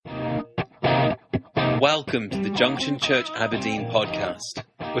Welcome to the Junction Church Aberdeen podcast.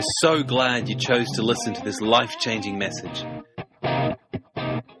 We're so glad you chose to listen to this life-changing message.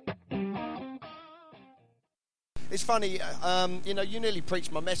 It's funny, you nearly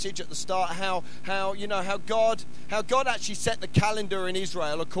preached my message at the start, how God actually set the calendar in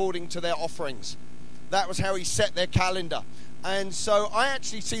Israel according to their offerings. That was how he set their calendar. And so I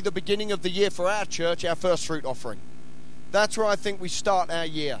actually see the beginning of the year for our church, our first fruit offering. That's where I think we start our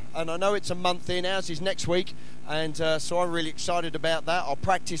year. And I know it's a month in, ours is next week. And so I'm really excited about that. I'll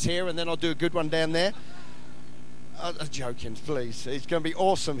practice here and then I'll do a good one down there. I'm joking, please. It's going to be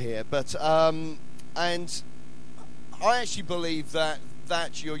awesome here. But, and I actually believe that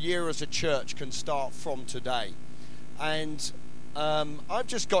your year as a church can start from today. And I've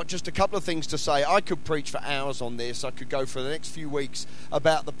just got a couple of things to say. I could preach for hours on this. I could go for the next few weeks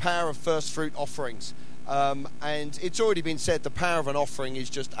about the power of first fruit offerings. And it's already been said, the power of an offering is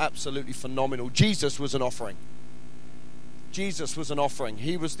just absolutely phenomenal. Jesus was an offering. Jesus was an offering.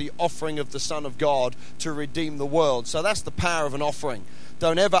 He was the offering of the Son of God to redeem the world. So that's the power of an offering.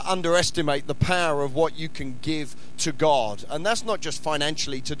 Don't ever underestimate the power of what you can give to God. And that's not just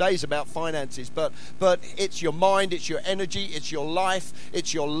financially. Today's about finances, but it's your mind, it's your energy, it's your life,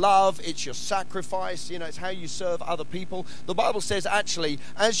 it's your love, it's your sacrifice. It's how you serve other people. The Bible says actually,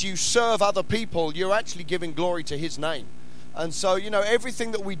 as you serve other people, you're actually giving glory to His name. And so,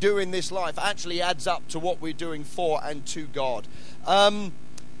 everything that we do in this life actually adds up to what we're doing for and to God.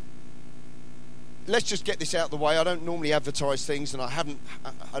 Let's just get this out of the way. I don't normally advertise things, and I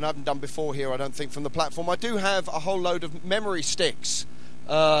haven't done before here, I don't think, from the platform. I do have a whole load of memory sticks.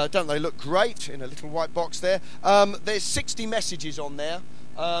 Don't they look great in a little white box there? There's 60 messages on there.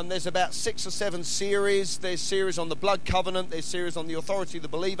 There's about 6 or 7 series. There's series on the blood covenant. There's series on the authority of the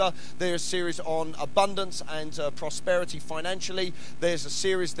believer. There's series on abundance and prosperity financially. There's a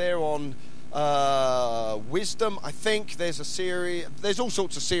series there on wisdom, I think. There's a series. There's all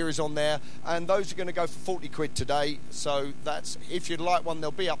sorts of series on there, and those are going to go for 40 quid today. So that's, if you'd like one,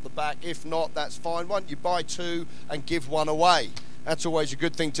 they'll be up the back. If not, that's fine. Why don't you buy 2 and give 1 away? That's always a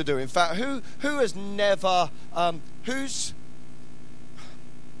good thing to do. In fact, who has never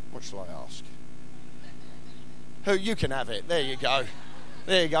what shall I ask? Who? You can have it. There you go.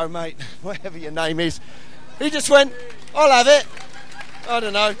 There you go, mate. Whatever your name is. He just went, I'll have it. I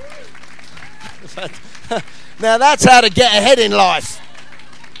don't know. Now that's how to get ahead in life.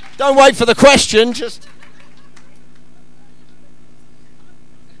 Don't wait for the question. Just.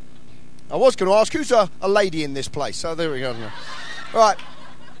 I was going to ask, who's a lady in this place? So there we go. Right.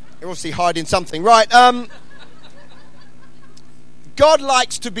 You're obviously hiding something. Right. God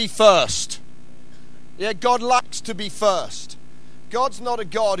likes to be first. Yeah, God likes to be first. God's not a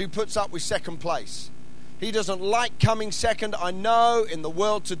God who puts up with second place. He doesn't like coming second. I know in the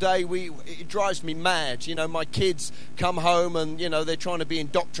world today, it drives me mad. My kids come home and, they're trying to be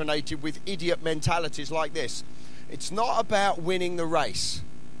indoctrinated with idiot mentalities like this. It's not about winning the race.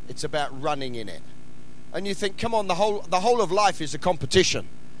 It's about running in it. And you think, come on, the whole of life is a competition.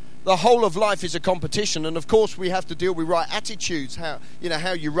 The whole of life is a competition, and of course we have to deal with right attitudes, how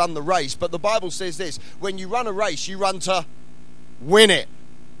you run the race. But the Bible says this: when you run a race, you run to win it.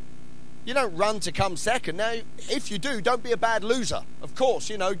 You don't run to come second. Now, if you do, don't be a bad loser. Of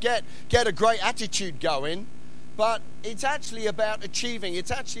course, get a great attitude going, but it's actually about achieving.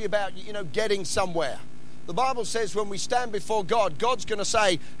 It's actually about getting somewhere. The Bible says when we stand before God, God's going to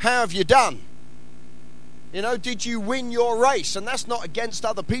say, "How have you done? Did you win your race?" And that's not against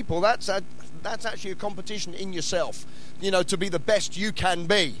other people. That's actually a competition in yourself, to be the best you can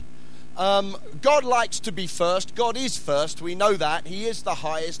be. God likes to be first. God is first. We know that. He is the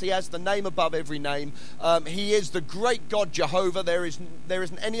highest. He has the name above every name. He is the great God Jehovah. There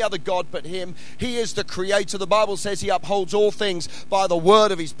isn't any other God but Him. He is the creator. The Bible says He upholds all things by the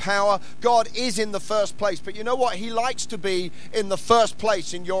word of His power. God is in the first place. But you know what? He likes to be in the first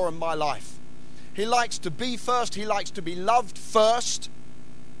place in your and my life. He likes to be first. He likes to be loved first.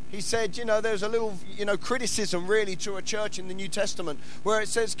 He said, there's a little, criticism really to a church in the New Testament where it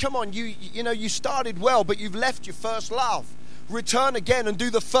says, come on, you started well, but you've left your first love. Return again and do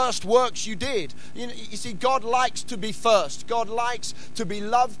the first works you did. You see, God likes to be first. God likes to be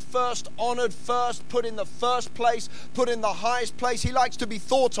loved first, honored first, put in the first place, put in the highest place. He likes to be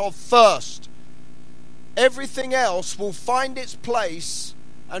thought of first. Everything else will find its place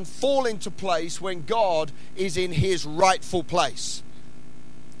and fall into place when God is in His rightful place.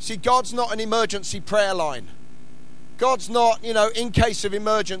 See, God's not an emergency prayer line. God's not, in case of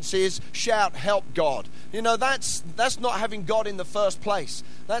emergencies, shout, help God. That's not having God in the first place.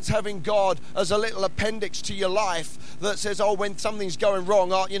 That's having God as a little appendix to your life that says, oh, when something's going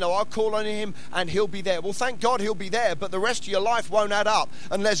wrong, I'll call on him and he'll be there. Well, thank God he'll be there, but the rest of your life won't add up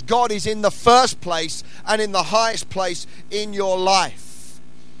unless God is in the first place and in the highest place in your life.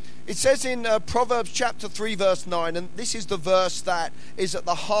 It says in Proverbs chapter 3 verse 9, and this is the verse that is at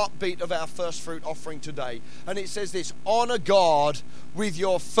the heartbeat of our first fruit offering today. And it says this: honor God with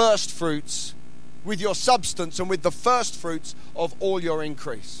your first fruits, with your substance, and with the first fruits of all your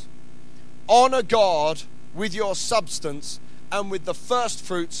increase. Honor God with your substance and with the first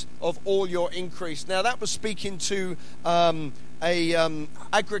fruits of all your increase. Now that was speaking to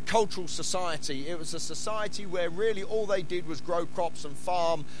agricultural society. It was a society where really all they did was grow crops and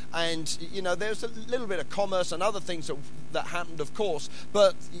farm, and there's a little bit of commerce and other things that happened, of course,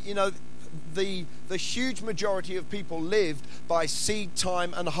 but the huge majority of people lived by seed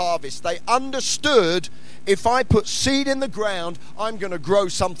time and harvest. They understood, if I put seed in the ground, I'm going to grow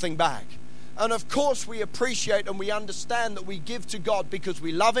something back. And of course we appreciate and we understand that we give to God because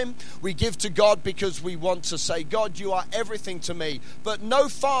we love him. We give to God because we want to say, God, you are everything to me. But no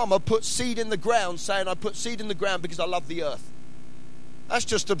farmer puts seed in the ground saying, I put seed in the ground because I love the earth. That's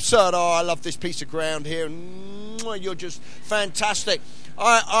just absurd. Oh, I love this piece of ground here. You're just fantastic.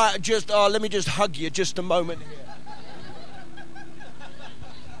 Let me just hug you just a moment here.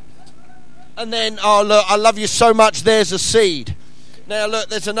 And then, oh look, I love you so much, there's a seed. Now look,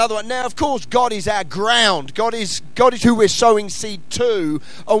 there's another one. Now, of course, God is our ground. God is who we're sowing seed to,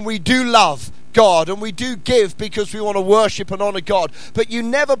 and we do love God, and we do give because we want to worship and honor God. But you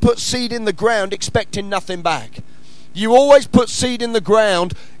never put seed in the ground expecting nothing back. You always put seed in the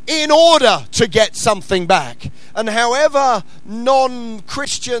ground in order to get something back. And however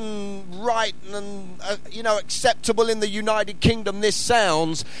non-Christian right and acceptable in the United Kingdom this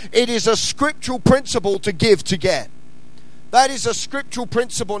sounds, it is a scriptural principle to give to get. That is a scriptural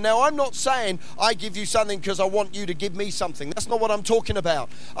principle. Now, I'm not saying I give you something because I want you to give me something. That's not what I'm talking about.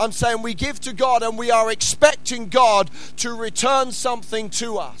 I'm saying we give to God and we are expecting God to return something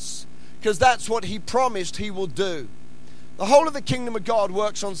to us, because that's what he promised he will do. The whole of the kingdom of God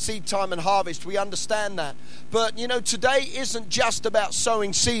works on seed time and harvest. We understand that. But, today isn't just about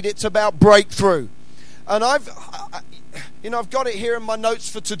sowing seed. It's about breakthrough. And I've got it here in my notes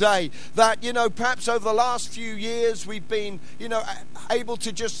for today that, perhaps over the last few years we've been, able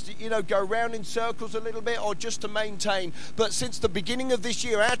to just, go round in circles a little bit or just to maintain. But since the beginning of this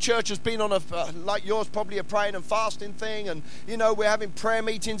year, our church has been on like yours, probably a praying and fasting thing. And, we're having prayer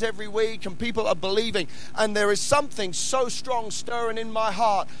meetings every week and people are believing. And there is something so strong stirring in my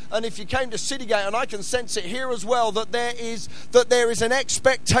heart. And if you came to Citygate, and I can sense it here as well, that there is an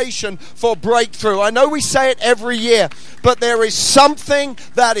expectation for breakthrough. I know we say it every year, but there is something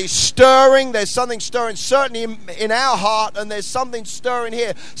that is stirring. There's something stirring certainly in our heart, and there's something stirring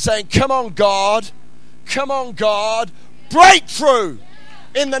here saying, come on God, breakthrough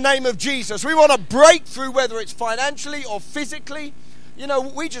in the name of Jesus. We want a breakthrough, whether it's financially or physically.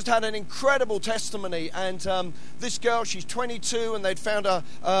 We just had an incredible testimony, and this girl, she's 22, and they'd found a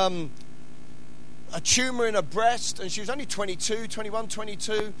tumor in her breast, and she was only 22,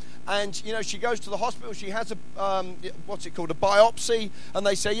 and she goes to the hospital. She has a a biopsy, and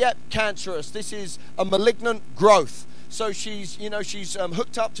they say, yep, cancerous. This is a malignant growth. So she's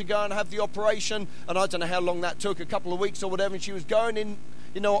hooked up to go and have the operation, and I don't know how long that took, a couple of weeks or whatever, and she was going in,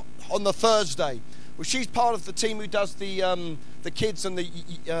 on the Thursday. Well, she's part of the team who does the kids and the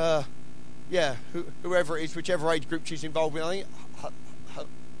whoever it is, whichever age group she's involved with. I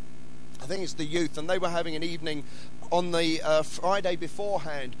think it's the youth, and they were having an evening on the Friday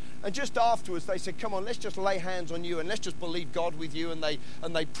beforehand, and just afterwards they said, come on, let's just lay hands on you and let's just believe God with you. And they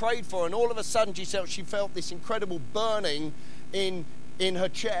prayed for her, and all of a sudden she felt this incredible burning in her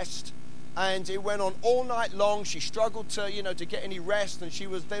chest, and it went on all night long. She struggled to get any rest, and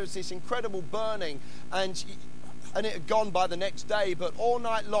there was this incredible burning, and it had gone by the next day, but all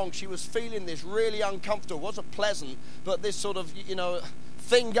night long she was feeling this really uncomfortable. It wasn't pleasant, but this sort of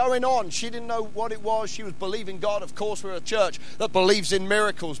thing going on. She didn't know what it was. She was believing God. Of course, we're a church that believes in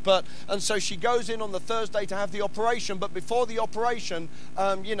miracles, and so she goes in on the Thursday to have the operation. But before the operation,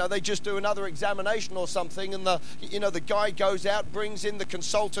 they just do another examination or something, and the guy goes out, brings in the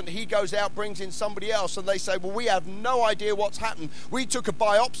consultant. He goes out, brings in somebody else, and they say, well, we have no idea what's happened. We took a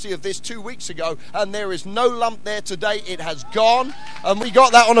biopsy of this 2 weeks ago, and there is no lump there today. It has gone, and we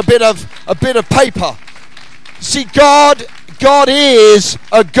got that on a bit of paper. See, God is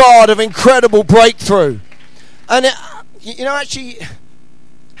a God of incredible breakthrough. And, actually,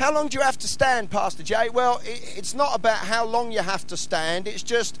 how long do you have to stand, Pastor Jay? Well, it's not about how long you have to stand. It's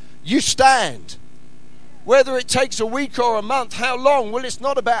just you stand. Whether it takes a week or a month, how long? Well, it's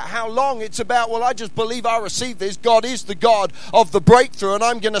not about how long. It's about, well, I just believe I receive this. God is the God of the breakthrough, and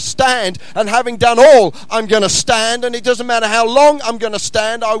I'm going to stand. And having done all, I'm going to stand. And it doesn't matter how long I'm going to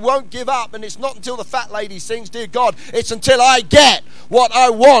stand. I won't give up. And it's not until the fat lady sings, "Dear God," it's until I get what I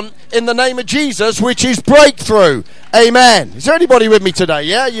want in the name of Jesus, which is breakthrough. Amen. Is there anybody with me today?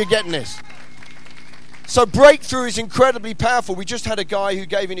 Yeah, you're getting this. So breakthrough is incredibly powerful. We just had a guy who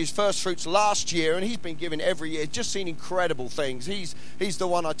gave in his first fruits last year, and he's been giving every year. Just seen incredible things. He's the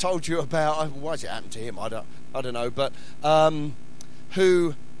one I told you about. Why has it happened to him? I don't know. But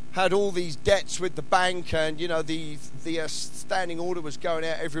who had all these debts with the bank, and the standing order was going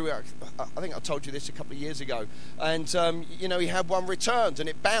out everywhere. I think I told you this a couple of years ago. And he had one returned, and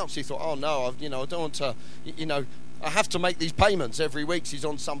it bounced. He thought, "Oh no, I don't want to. I have to make these payments every week." So he's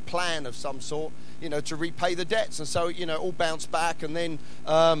on some plan of some sort, to repay the debts. And so, it all bounced back. And then,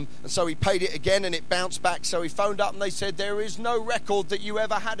 and so he paid it again, and it bounced back. So he phoned up, and they said, "There is no record that you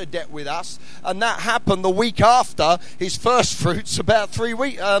ever had a debt with us." And that happened the week after his first fruits, about 3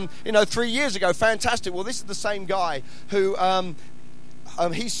 years ago. Fantastic. Well, this is the same guy who,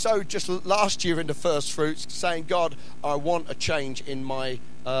 he sowed just last year into first fruits, saying, "God, I want a change in my,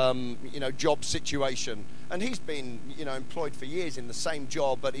 job situation." And he's been, employed for years in the same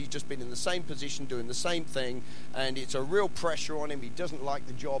job, but he's just been in the same position, doing the same thing, and it's a real pressure on him. He doesn't like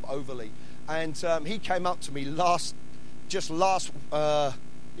the job overly. And he came up to me last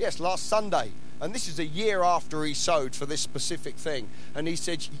Sunday. And this is a year after he sowed for this specific thing. And he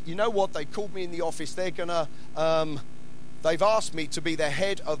said, "You know what? They called me in the office. They're gonna, they've asked me to be the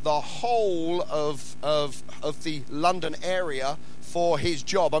head of the whole of the London area for his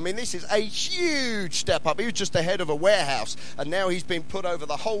job." I mean, this is a huge step up. He was just the head of a warehouse, and now he's been put over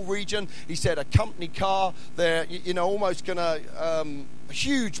the whole region. He said a company car. They're, almost gonna a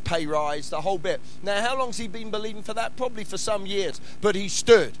huge pay rise, the whole bit. Now, how long's he been believing for that? Probably for some years. But he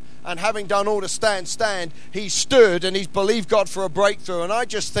stood. And having done all to stand, he stood, and he's believed God for a breakthrough. And I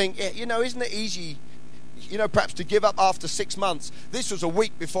just think, isn't it easy, perhaps to give up after 6 months? This was a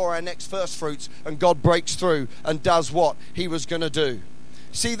week before our next first fruits, and God breaks through and does what he was going to do.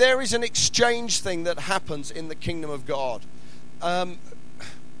 See, there is an exchange thing that happens in the kingdom of God.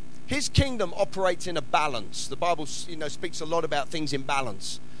 His kingdom operates in a balance. The Bible, speaks a lot about things in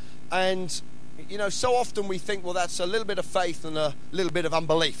balance. And so often we think, well, that's a little bit of faith and a little bit of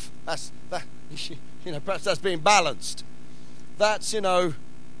unbelief. Perhaps that's being balanced. That's,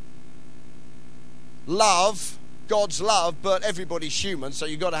 love, God's love, but everybody's human, so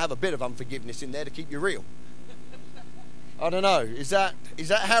you've got to have a bit of unforgiveness in there to keep you real. I don't know. Is that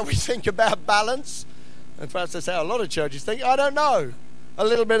how we think about balance? And perhaps that's how a lot of churches think. I don't know. A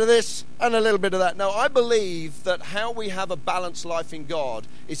little bit of this and a little bit of that. No, I believe that how we have a balanced life in God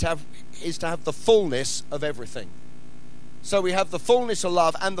is to have the fullness of everything. So we have the fullness of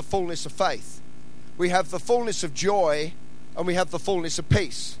love and the fullness of faith. We have the fullness of joy and we have the fullness of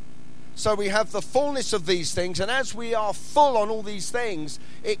peace. So we have the fullness of these things, and as we are full on all these things,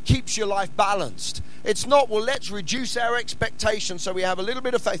 it keeps your life balanced. It's not, well, let's reduce our expectations so we have a little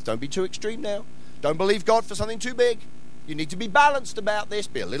bit of faith. Don't be too extreme now. Don't believe God for something too big. You need to be balanced about this.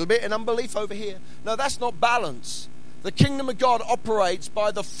 Be a little bit in unbelief over here. No, that's not balance. The kingdom of God operates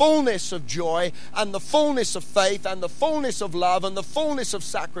by the fullness of joy and the fullness of faith and the fullness of love and the fullness of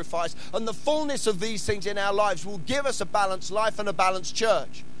sacrifice, and the fullness of these things in our lives will give us a balanced life and a balanced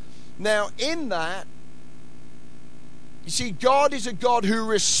church. Now, in that, you see, God is a God who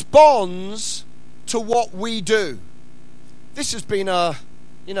responds to what we do. This has been a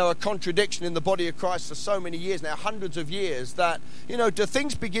contradiction in the body of Christ for so many years now, hundreds of years, that, do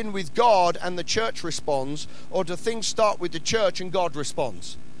things begin with God and the church responds, or do things start with the church and God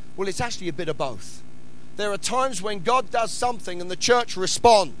responds? Well, it's actually a bit of both. There are times when God does something and the church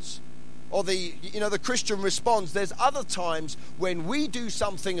responds, or the Christian responds. There's other times when we do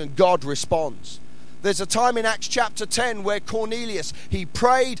something and God responds. There's a time in Acts chapter 10 where Cornelius, he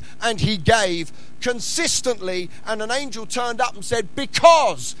prayed and he gave consistently, and an angel turned up and said,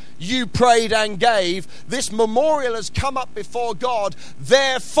 "Because you prayed and gave, this memorial has come up before God,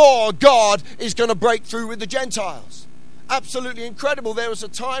 therefore God is going to break through with the Gentiles." Absolutely incredible. There was a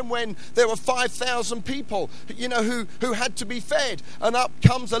time when there were 5,000 people, who had to be fed. And up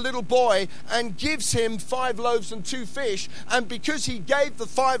comes a little boy and gives him 5 loaves and 2 fish. And because he gave the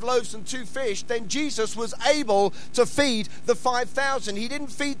 5 loaves and 2 fish, then Jesus was able to feed the 5,000. He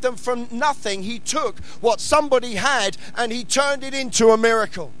didn't feed them from nothing. He took what somebody had and he turned it into a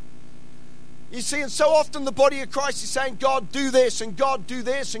miracle. You see, and so often the body of Christ is saying, God, do this, and God, do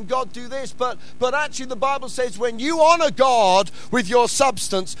this, and God, do this. But actually the Bible says when you honor God with your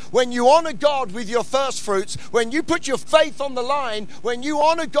substance, when you honor God with your first fruits, when you put your faith on the line, when you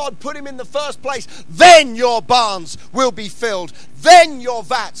honor God, put him in the first place, then your barns will be filled. Then your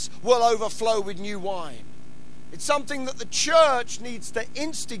vats will overflow with new wine. It's something that the church needs to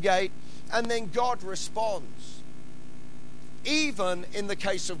instigate, and then God responds. Even in the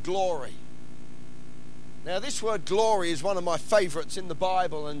case of glory. Now, this word glory is one of my favorites in the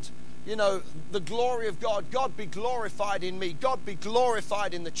Bible. And, you know, the glory of God. God be glorified in me. God be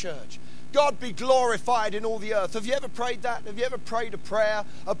glorified in the church. God be glorified in all the earth. Have you ever prayed that? Have you ever prayed a prayer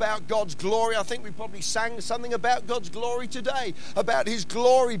about God's glory? I think we probably sang something about God's glory today. About his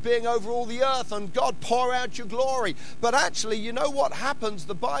glory being over all the earth. And God, pour out your glory. But actually, you know what happens?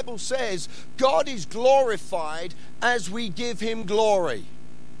 The Bible says God is glorified as we give him glory.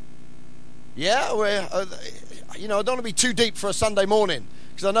 Yeah, I don't want to be too deep for a Sunday morning,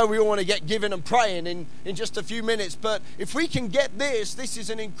 because I know we all want to get giving and praying in just a few minutes. But if we can get this is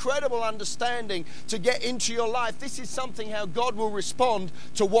an incredible understanding to get into your life. This is something how God will respond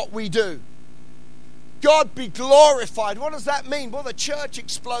to what we do. God be glorified. What does that mean? Well, the church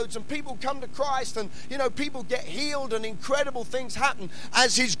explodes and people come to Christ, and, you know, people get healed and incredible things happen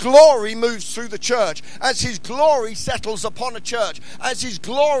as his glory moves through the church, as his glory settles upon a church, as his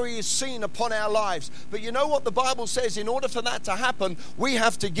glory is seen upon our lives. But you know what the Bible says? In order for that to happen, we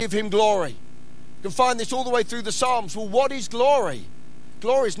have to give him glory. You can find this all the way through the Psalms. Well, what is glory?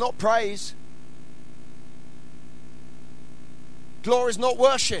 Glory is not praise. Glory is not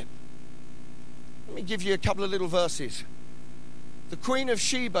worship. Let me give you a couple of little verses. The Queen of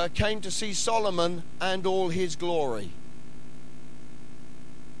Sheba came to see Solomon and all his glory.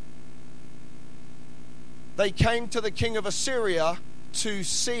 They came to the king of Assyria to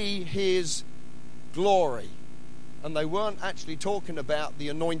see his glory. And they weren't actually talking about the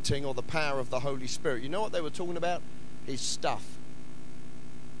anointing or the power of the Holy Spirit. You know what they were talking about? His stuff.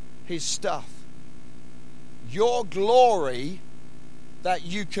 His stuff. Your glory that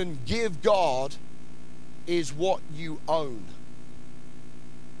you can give God is what you own.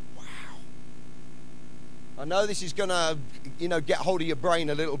 Wow. I know this is going to, get hold of your brain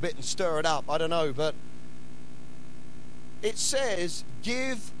a little bit and stir it up. I don't know, but it says,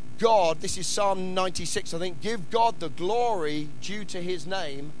 give God, this is Psalm 96, I think, give God the glory due to his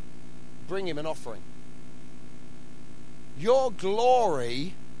name, bring him an offering. Your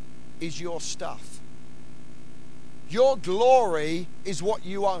glory is your stuff. Your glory is what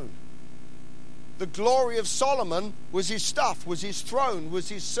you own. The glory of Solomon was his stuff, was his throne, was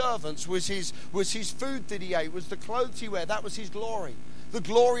his servants, was his food that he ate, was the clothes he wore. That was his glory. The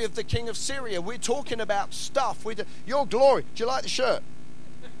glory of the king of Syria. We're talking about stuff. Your glory. Do you like the shirt?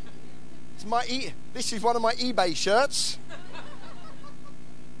 This is one of my eBay shirts.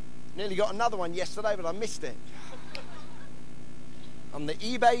 Nearly got another one yesterday, but I missed it. I'm the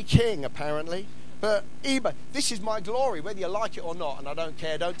eBay king, apparently. But eBay, this is my glory, whether you like it or not, and I don't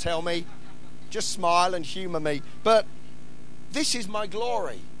care. Don't tell me. Just smile and humor me. But this is my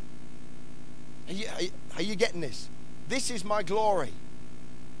glory. Are you getting this? This is my glory.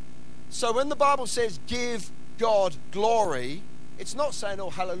 So when the Bible says give God glory, it's not saying, oh,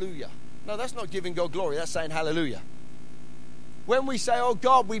 hallelujah. No, that's not giving God glory. That's saying hallelujah. When we say, oh,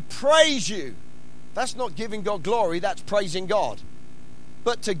 God, we praise you, that's not giving God glory. That's praising God.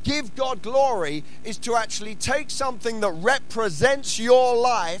 But to give God glory is to actually take something that represents your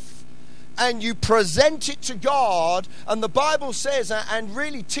life and you present it to God. And the Bible says, and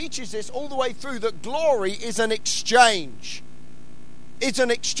really teaches this all the way through, that glory is an exchange. It's an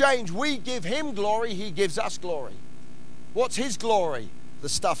exchange. We give him glory, he gives us glory. What's his glory? The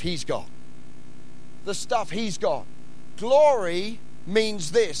stuff he's got. The stuff he's got. Glory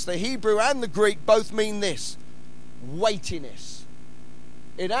means this. The Hebrew and the Greek both mean this. Weightiness.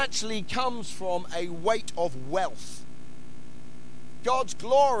 It actually comes from a weight of wealth. God's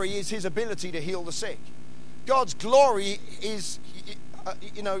glory is his ability to heal the sick. God's glory is,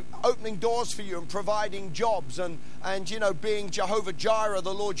 opening doors for you and providing jobs and being Jehovah Jireh,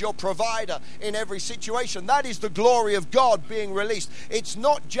 the Lord your provider in every situation. That is the glory of God being released. It's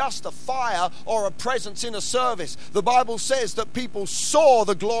not just a fire or a presence in a service. The Bible says that people saw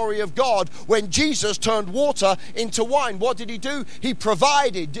the glory of God when Jesus turned water into wine. What did he do? He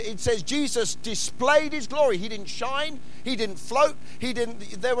provided. It says Jesus displayed his glory. He didn't shine. He didn't float.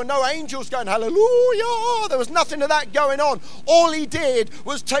 There were no angels going, hallelujah. There was nothing of that going on. All he did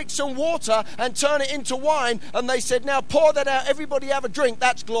was take some water and turn it into wine. And they said, now pour that out. Everybody have a drink.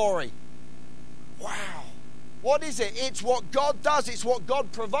 That's glory. Wow. What is it? It's what God does. It's what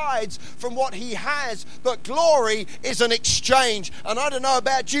God provides from what He has. But glory is an exchange. And I don't know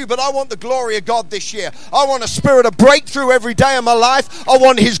about you, but I want the glory of God this year. I want a spirit of breakthrough every day of my life. I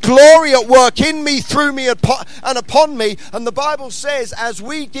want His glory at work in me, through me, and upon me. And the Bible says, as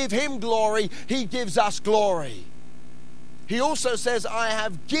we give Him glory, He gives us glory. He also says, I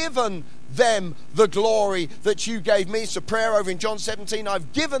have given them the glory that you gave me. It's a prayer over in John 17.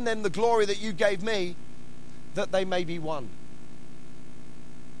 I've given them the glory that you gave me, that they may be one.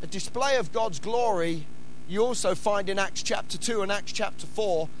 A display of God's glory you also find in Acts chapter 2 and Acts chapter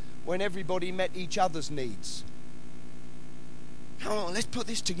 4, when everybody met each other's needs. Come on, let's put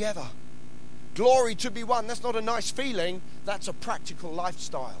this together. Glory to be one. That's not a nice feeling. That's a practical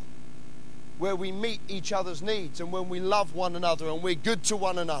lifestyle where we meet each other's needs and when we love one another and we're good to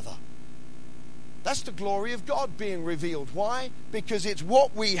one another. That's the glory of God being revealed. Why? Because it's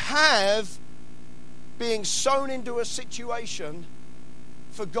what we have being sown into a situation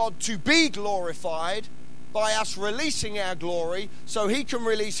for God to be glorified by us releasing our glory so He can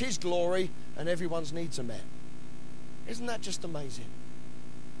release His glory and everyone's needs are met. Isn't that just amazing?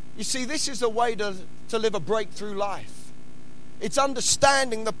 You see, this is a way to live a breakthrough life. It's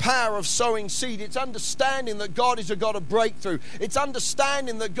understanding the power of sowing seed. It's understanding that God is a God of breakthrough. It's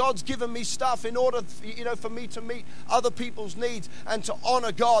understanding that God's given me stuff in order, for me to meet other people's needs and to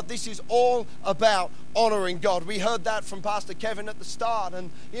honor God. This is all about honoring God. We heard that from Pastor Kevin at the start.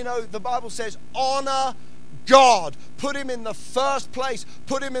 And, the Bible says, honor God. Put Him in the first place.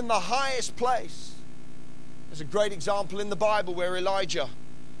 Put Him in the highest place. There's a great example in the Bible where Elijah,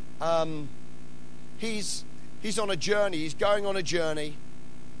 He's on a journey. He's going on a journey.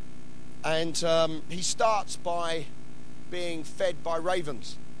 And he starts by being fed by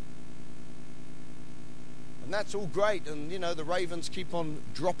ravens. And that's all great. And, the ravens keep on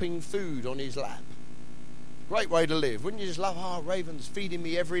dropping food on his lap. Great way to live. Wouldn't you just love, ravens feeding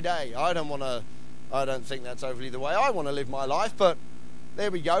me every day? I don't think that's overly the way I want to live my life. But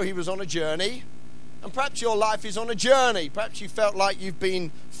there we go. He was on a journey. And perhaps your life is on a journey. Perhaps you felt like you've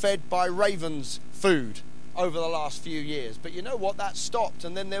been fed by ravens' food over the last few years. But you know what? That stopped,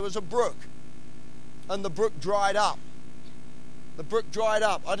 and then there was a brook. And the brook dried up. The brook dried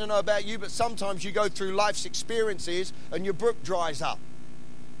up. I don't know about you, but sometimes you go through life's experiences and your brook dries up.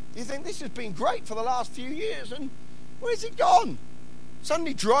 You think, this has been great for the last few years, and where's it gone?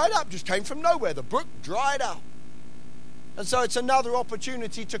 Suddenly dried up, just came from nowhere. The brook dried up. And so it's another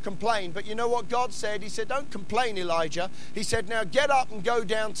opportunity to complain. But you know what God said? He said, don't complain, Elijah. He said, now get up and go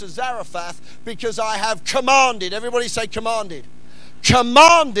down to Zarephath, because I have commanded. Everybody say commanded.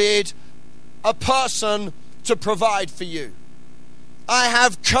 Commanded a person to provide for you. I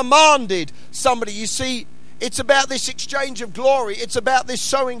have commanded somebody. You see, it's about this exchange of glory. It's about this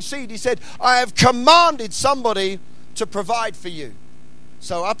sowing seed. He said, I have commanded somebody to provide for you.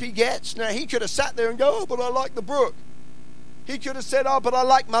 So up he gets. Now he could have sat there and go, but I like the brook. He could have said, but I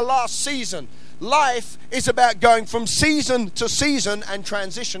like my last season. Life is about going from season to season and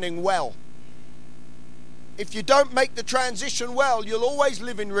transitioning well. If you don't make the transition well, you'll always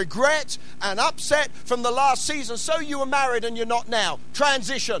live in regret and upset from the last season. So you were married and you're not now.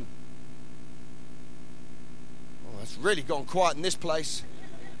 Transition. Oh, it's really gone quiet in this place.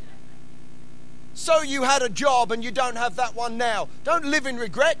 So you had a job and you don't have that one now. Don't live in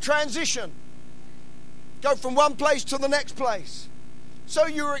regret. Transition. Go from one place to the next place. So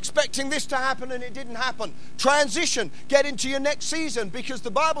you were expecting this to happen and it didn't happen. Transition. Get into your next season, because the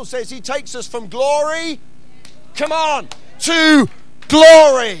Bible says He takes us from glory, come on, to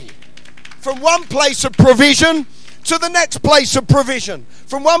glory. From one place of provision to the next place of provision.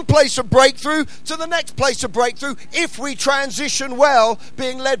 From one place of breakthrough to the next place of breakthrough, if we transition well,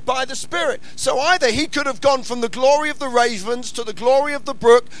 being led by the Spirit. So either He could have gone from the glory of the ravens to the glory of the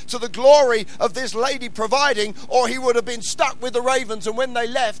brook to the glory of this lady providing, or He would have been stuck with the ravens, and when they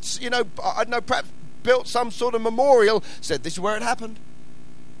left, I don't know, perhaps built some sort of memorial, said, this is where it happened.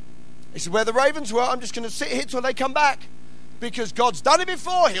 This is where the ravens were. I'm just going to sit here till they come back, because God's done it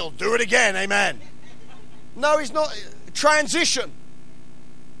before. He'll do it again. Amen. No, He's not. Transition.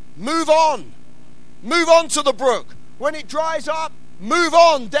 Move on. Move on to the brook. When it dries up, move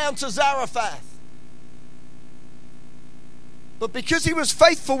on down to Zarephath. But because he was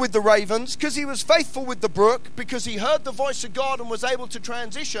faithful with the ravens, because he was faithful with the brook, because he heard the voice of God and was able to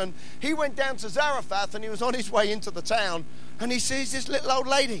transition, he went down to Zarephath, and he was on his way into the town, and he sees this little old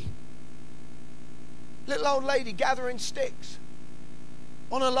lady gathering sticks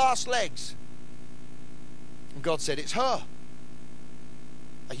on her last legs. And God said, it's her.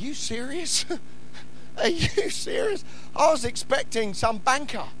 Are you serious? Are you serious? I was expecting some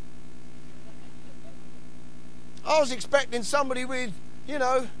banker. I was expecting somebody with,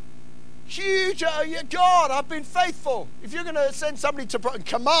 huge, God, I've been faithful. If you're going to send somebody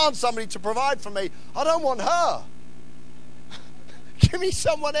command somebody to provide for me, I don't want her. Give me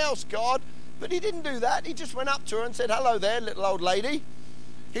someone else, God. But he didn't do that. He just went up to her and said, hello there, little old lady.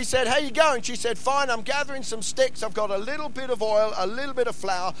 He said, how you going? She said, fine, I'm gathering some sticks. I've got a little bit of oil, a little bit of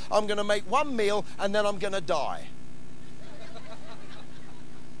flour. I'm going to make one meal and then I'm going to die.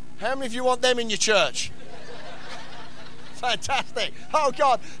 How many of you want them in your church? Fantastic. Oh,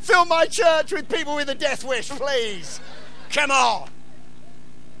 God, fill my church with people with a death wish, please. Come on.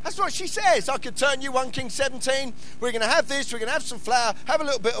 That's what she says. I could turn you 1 Kings 17. We're going to have this. We're going to have some flour, have a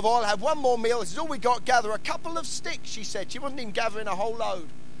little bit of oil, have one more meal. This is all we got. Gather a couple of sticks, she said. She wasn't even gathering a whole load.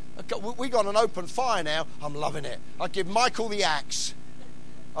 We got an open fire now. I'm loving it. I give Michael the axe.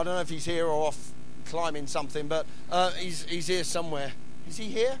 I don't know if he's here or off climbing something, but he's here somewhere. Is he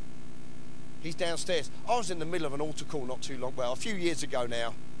here? He's downstairs. I was in the middle of an altar call not too long, a few years ago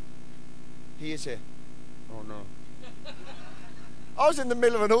now. He is here. Oh, no. I was in the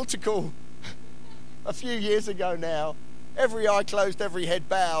middle of an altar call a few years ago now. Every eye closed, every head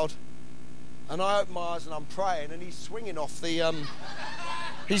bowed. And I open my eyes and I'm praying, and he's swinging off the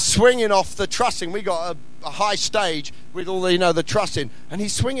trussing. We got a high stage with all the, the trussing. And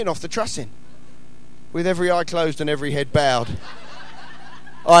he's swinging off the trussing with every eye closed and every head bowed.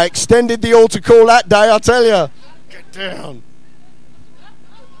 I extended the altar call that day, I tell you. Get down.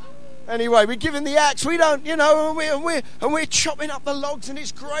 Anyway, we're given the axe. We don't, and we're chopping up the logs, and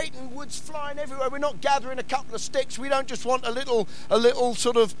it's great, and wood's flying everywhere. We're not gathering a couple of sticks. We don't just want a little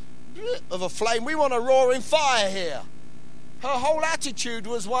sort of a flame. We want a roaring fire here. Her whole attitude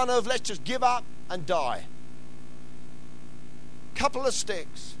was one of, let's just give up and die. Couple of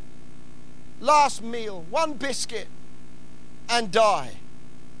sticks. Last meal, one biscuit, and die.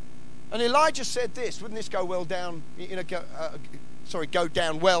 And Elijah said this. Wouldn't this go well down, go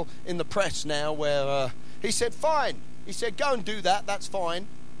down well in the press now, where he said, fine. He said, go and do that, that's fine.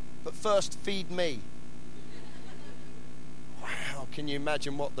 But first, feed me. Wow, can you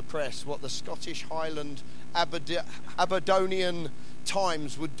imagine what the Scottish Highland Aberdonian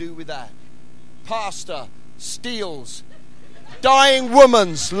Times would do with that? Pastor steals dying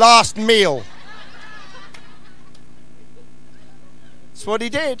woman's last meal. That's what he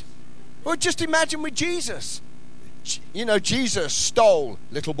did. Well, just imagine with Jesus. Jesus stole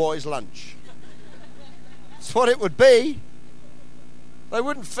little boy's lunch. That's what it would be. They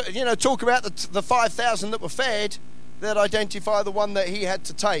wouldn't, talk about the 5,000 that were fed. They'd identify the one that he had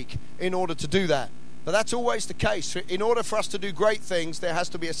to take in order to do that. But that's always the case. In order for us to do great things, there has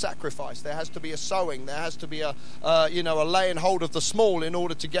to be a sacrifice. There has to be a sowing. There has to be a laying hold of the small in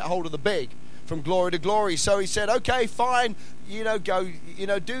order to get hold of the big. From glory to glory. So he said, okay, fine, go,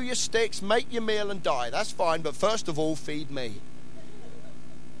 do your sticks, make your meal and die. That's fine, but first of all, feed me.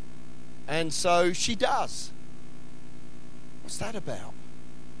 And so she does. What's that about?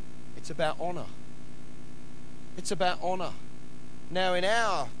 It's about honor. It's about honor. Now, in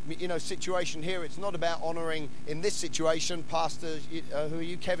our, situation here, it's not about honoring, in this situation, pastors, who are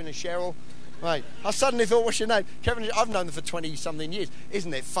you, Kevin and Cheryl? Right. I suddenly thought, what's your name? Kevin, I've known them for 20-something years.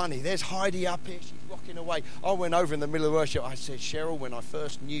 Isn't it funny? There's Heidi up here. She's rocking away. I went over in the middle of worship. I said, Cheryl, when I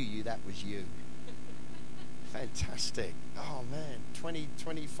first knew you, that was you. Fantastic. Oh, man.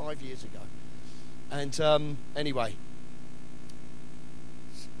 25 years ago. And anyway.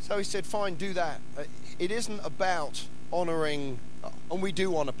 So he said, fine, do that. It isn't about honouring, and we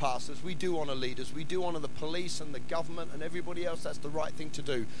do honour pastors, we do honour leaders, we do honour the police and the government and everybody else. That's the right thing to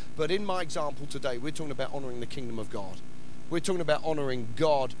do. But in my example today, we're talking about honouring the kingdom of God. We're talking about honouring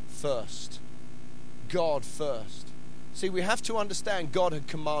God first. God first. See, we have to understand God had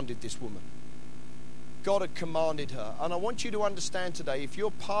commanded this woman. God had commanded her. And I want you to understand today, if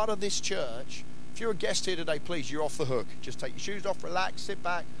you're part of this church, if you're a guest here today, please, you're off the hook. Just take your shoes off, relax, sit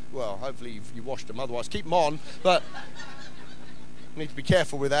back. Well, hopefully you washed them, otherwise keep them on. But I need to be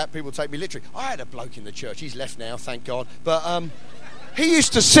careful with that. People take me literally. I had a bloke in the church. He's left now, thank God. But he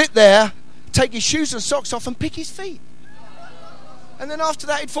used to sit there, take his shoes and socks off and pick his feet. And then after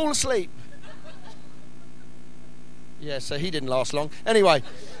that, he'd fall asleep. Yeah, so he didn't last long. Anyway,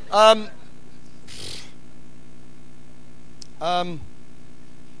 that's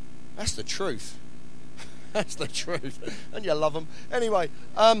the truth. That's the truth. And you love them. Anyway,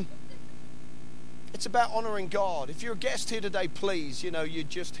 It's about honouring God. If you're a guest here today, please, you're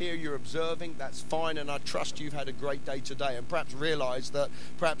just here, you're observing, that's fine, and I trust you've had a great day today, and perhaps realise that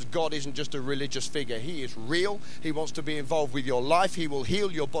perhaps God isn't just a religious figure. He is real. He wants to be involved with your life. He will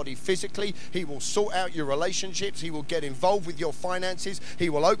heal your body physically. He will sort out your relationships. He will get involved with your finances. He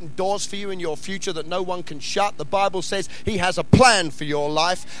will open doors for you in your future that no one can shut. The Bible says He has a plan for your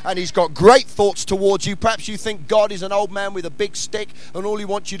life, and He's got great thoughts towards you. Perhaps you think God is an old man with a big stick, and all He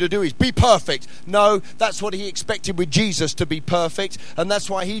wants you to do is be perfect. No, that's what He expected with Jesus, to be perfect, and that's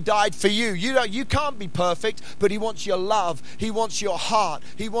why He died for you. You can't be perfect, but He wants your love. He wants your heart.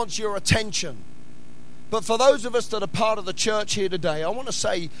 He wants your attention. But for those of us that are part of the church here today, I want to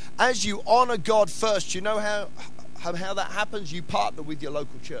say, as you honor God first, you know how that happens? You partner with your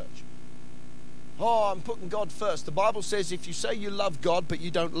local church. Oh, I'm putting God first. The Bible says if you say you love God but you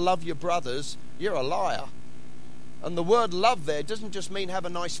don't love your brothers, you're a liar. And the word love there doesn't just mean have a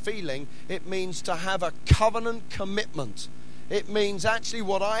nice feeling. It means to have a covenant commitment. It means actually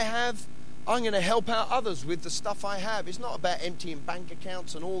what I have, I'm going to help out others with the stuff I have. It's not about emptying bank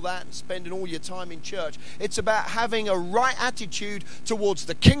accounts and all that and spending all your time in church. It's about having a right attitude towards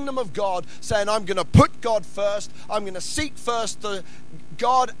the kingdom of God, saying I'm going to put God first. I'm going to seek first the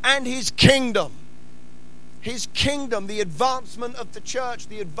God and His kingdom. His kingdom, the advancement of the church,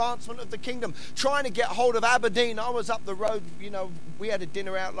 the advancement of the kingdom. Trying to get hold of Aberdeen. I was up the road, we had a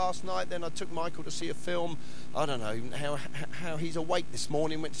dinner out last night. Then I took Michael to see a film. I don't know how he's awake this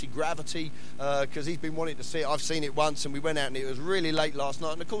morning. Went to see Gravity because he's been wanting to see it. I've seen it once, and we went out, and it was really late last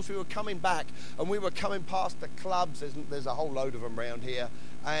night. And of course we were coming back, and we were coming past the clubs. There's a whole load of them around here.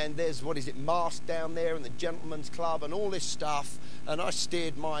 And there's, Mast down there, and the Gentleman's Club and all this stuff. And I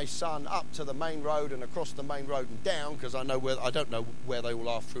steered my son up to the main road and across the main road and down, because I don't know where they all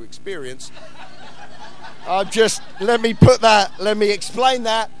are through experience. Let me explain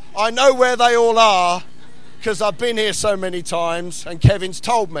that. I know where they all are because I've been here so many times, and Kevin's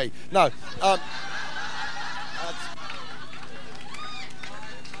told me. No.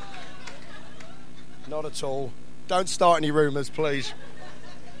 Not at all. Don't start any rumours, please.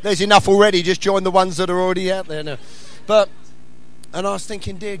 There's enough already. Just join the ones that are already out there now. And I was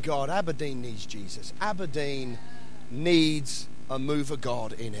thinking, dear God, Aberdeen needs Jesus. Aberdeen needs a move of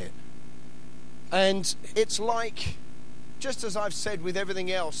God in it. And it's like, just as I've said with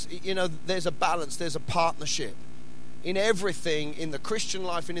everything else, there's a balance, there's a partnership. In everything, in the Christian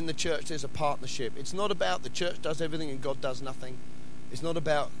life and in the church, there's a partnership. It's not about the church does everything and God does nothing. It's not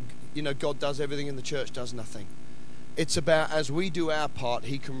about, God does everything and the church does nothing. It's about, as we do our part,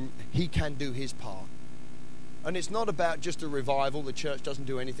 he can do his part. And it's not about just a revival. The church doesn't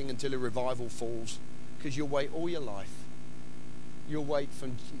do anything until a revival falls, because you'll wait all your life. You'll wait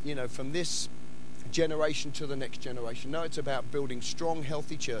from this generation to the next generation. No, it's about building strong,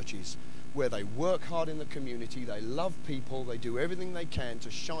 healthy churches where they work hard in the community, they love people, they do everything they can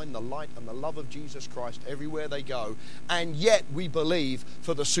to shine the light and the love of Jesus Christ everywhere they go, and yet we believe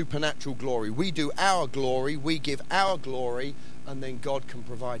for the supernatural glory. We do our glory, we give our glory, and then God can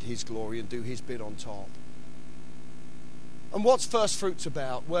provide his glory and do his bit on top. And what's First Fruits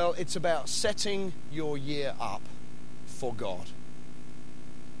about? Well, it's about setting your year up for God.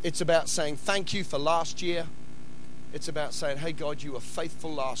 It's about saying thank you for last year. It's about saying, hey God, you were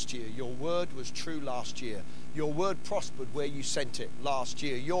faithful last year. Your word was true last year. Your word prospered where you sent it last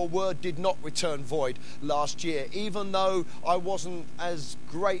year. Your word did not return void last year. Even though I wasn't as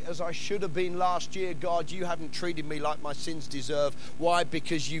great as I should have been last year, God, you haven't treated me like my sins deserve. Why?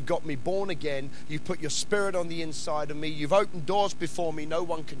 Because you've got me born again. You've put your spirit on the inside of me. You've opened doors before me no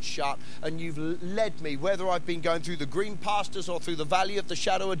one can shut. And you've led me, whether I've been going through the green pastures or through the valley of the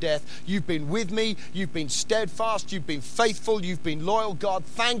shadow of death. You've been with me. You've been steadfast. You've been faithful. You've been loyal. God,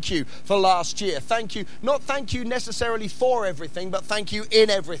 thank you for last year. Thank you. Not thank you necessarily for everything, but thank you in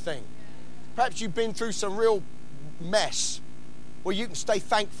everything. Perhaps you've been through some real mess. Well, you can stay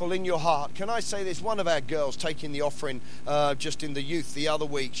thankful in your heart. Can I say this? One of our girls taking the offering just in the youth the other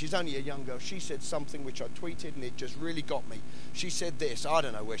week, she's only a young girl, she said something which I tweeted and it just really got me. She said this, I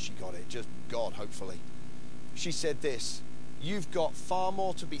don't know where she got it, just God, hopefully. She said this: you've got far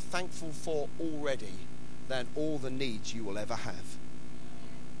more to be thankful for already than all the needs you will ever have.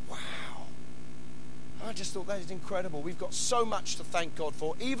 Wow. I just thought that is incredible. We've got so much to thank God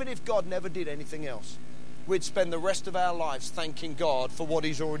for. Even if God never did anything else, we'd spend the rest of our lives thanking God for what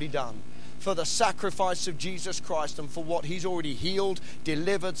he's already done, for the sacrifice of Jesus Christ, and for what he's already healed,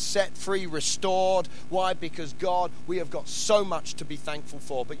 delivered, set free, restored. Why? Because God, we have got so much to be thankful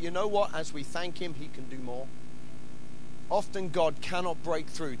for. But you know what? As we thank him, he can do more. Often God cannot break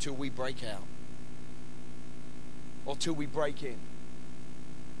through till we break out, or till we break in.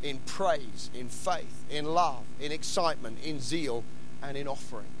 in praise, in faith, in love, in excitement, in zeal, and in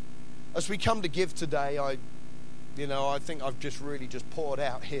offering. As we come to give today, I think I've just poured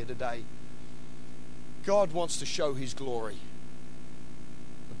out here today. God wants to show his glory.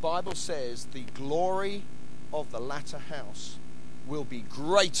 The Bible says the glory of the latter house will be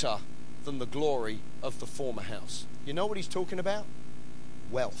greater than the glory of the former house. You know what he's talking about?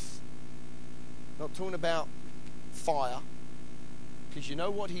 Wealth. Not talking about fire. Because you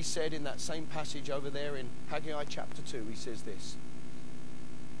know what he said in that same passage over there in Haggai chapter 2? He says this: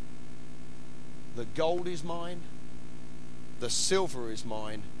 the gold is mine, the silver is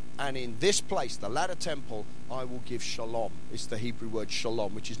mine, and in this place, the latter temple, I will give shalom. It's the Hebrew word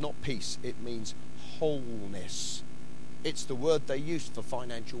shalom, which is not peace. It means wholeness. It's the word they used for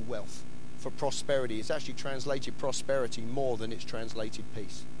financial wealth, for prosperity. It's actually translated prosperity more than it's translated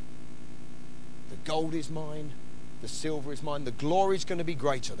peace. The gold is mine, the silver is mine. The glory is going to be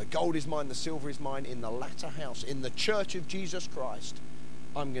greater. The gold is mine, the silver is mine. In the latter house, in the church of Jesus Christ,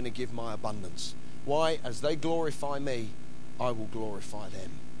 I'm going to give my abundance. Why? As they glorify me, I will glorify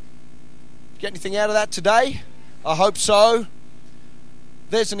them. Get anything out of that today? I hope so.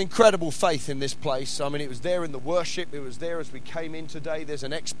 There's an incredible faith in this place. I mean, it was there in the worship. It was there as we came in today. There's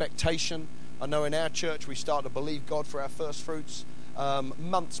an expectation. I know in our church we start to believe God for our first fruits.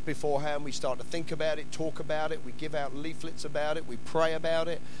 Months beforehand we start to think about it, talk about it. We give out leaflets about it. We pray about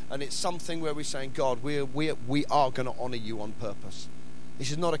it. And it's something where we're saying, God, we are going to honor you on purpose. This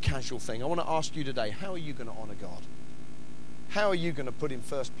is not a casual thing. I want to ask you today, how are you going to honor God? How are you going to put him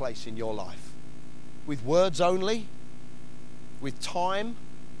first place in your life? With words only? With time?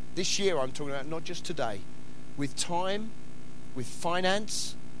 This year I'm talking about, not just today. With time, with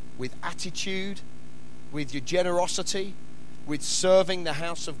finance, with attitude, with your generosity, with serving the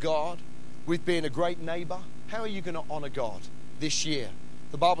house of God, with being a great neighbor. How are you going to honor God this year?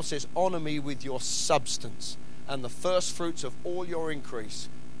 The Bible says, honor me with your substance and the first fruits of all your increase.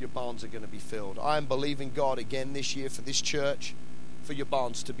 Your barns are going to be filled. I am believing God again this year for this church, for your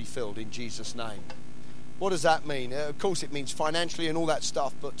barns to be filled in Jesus' name. What does that mean? Of course it means financially and all that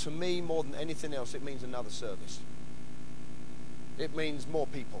stuff, but to me, more than anything else, it means another service. It means more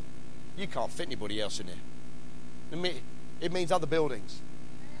people. You can't fit anybody else in here. It means other buildings.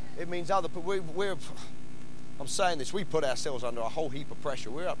 It means other... I'm saying this, we put ourselves under a whole heap of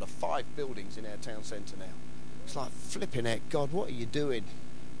pressure. We're up to 5 buildings in our town centre now. It's like, flipping heck, God, what are you doing?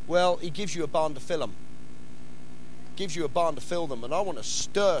 Well, he gives you a barn to fill them. Gives you a barn to fill them. And I want to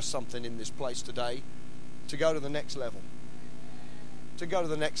stir something in this place today to go to the next level. To go to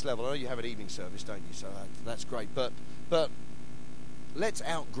the next level. I know you have an evening service, don't you? So that's great. But let's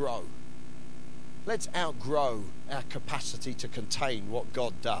outgrow. Let's outgrow our capacity to contain what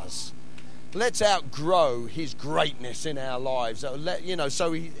God does. Let's outgrow his greatness in our lives.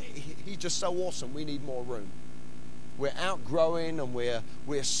 So he's just so awesome. We need more room. We're outgrowing and we're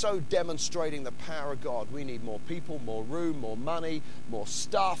so demonstrating the power of God. We need more people, more room, more money, more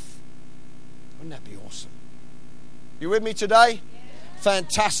stuff. Wouldn't that be awesome? You with me today? Yeah.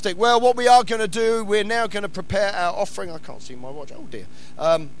 Fantastic. Well, what we are going to do, we're now going to prepare our offering. I can't see my watch. Oh dear.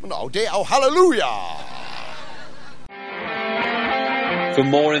 Oh hallelujah. For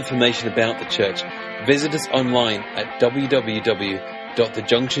more information about the church, visit us online at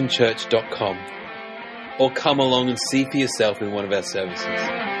www.thejunctionchurch.com or come along and see for yourself in one of our services.